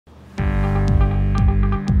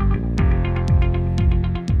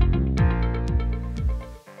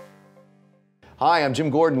Hi, I'm Jim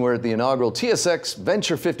Gordon. We're at the inaugural TSX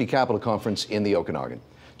Venture 50 Capital Conference in the Okanagan.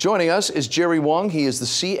 Joining us is Jerry Huang. He is the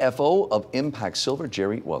CFO of Impact Silver.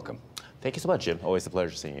 Jerry, welcome. Thank you so much, Jim. Always a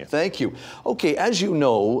pleasure seeing you. Thank you. Okay, as you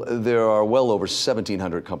know, there are well over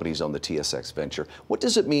 1,700 companies on the TSX Venture. What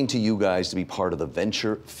does it mean to you guys to be part of the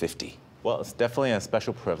Venture 50? Well, it's definitely a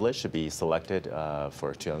special privilege to be selected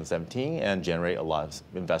for 2017 and generate a lot of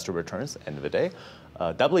investor returns at the end of the day.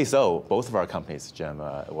 Doubly so, both of our companies, Jim,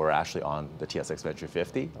 were actually on the TSX Venture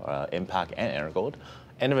 50, Impact and Inaugural.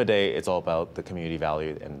 End of the day, it's all about the community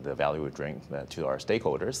value and the value we bring to our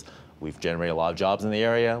stakeholders. We've generated a lot of jobs in the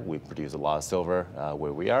area. We've produced a lot of silver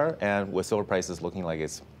where we are. And with silver prices looking like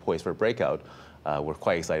it's poised for a breakout, we're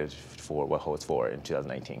quite excited for what holds forward in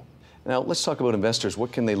 2019. Now, let's talk about investors.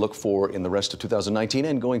 What can they look for in the rest of 2019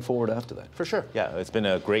 and going forward after that? For sure, yeah. It's been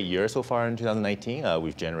a great year so far in 2019.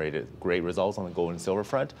 We've generated great results on the gold and silver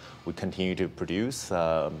front. We continue to produce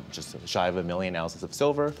just shy of 1 million ounces of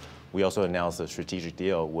silver. We also announced a strategic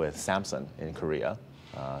deal with Samsung in Korea.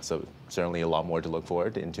 So certainly a lot more to look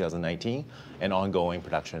forward to in 2019 and ongoing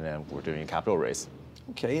production, and we're doing a capital raise.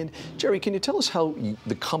 Okay, and Jerry, can you tell us how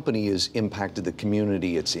the company has impacted the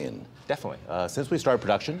community it's in? Definitely. Since we started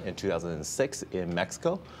production in 2006 in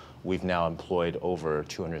Mexico, we've now employed over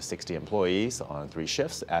 260 employees on 3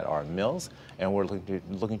 shifts at our mills, and we're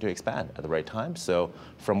looking to expand at the right time. So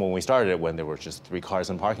from when we started, when there were just 3 cars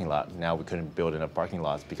in the parking lot, now we couldn't build enough parking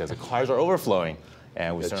lots because the cars are overflowing.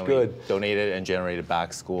 And we certainly donated and generated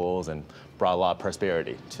back schools and brought a lot of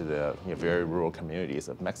prosperity to the very rural communities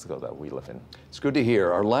of Mexico that we live in. It's good to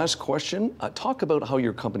hear. Our last question, talk about how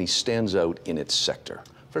your company stands out in its sector.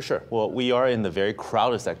 For sure. Well, we are in the very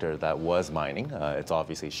crowded sector that was mining. It's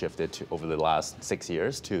obviously shifted over the last 6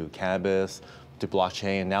 years to cannabis, to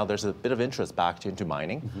blockchain. Now there's a bit of interest back into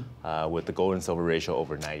mining with the gold and silver ratio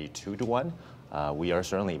over 92-1. We are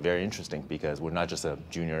certainly very interesting because we're not just a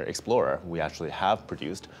junior explorer. We actually have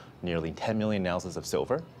produced nearly 10 million ounces of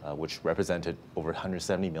silver, which represented over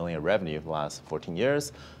 170 million in revenue in the last 14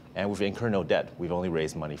 years. And we've incurred no debt. We've only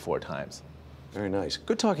raised money 4 times. Very nice.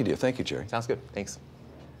 Good talking to you. Thank you, Jerry. Sounds good. Thanks.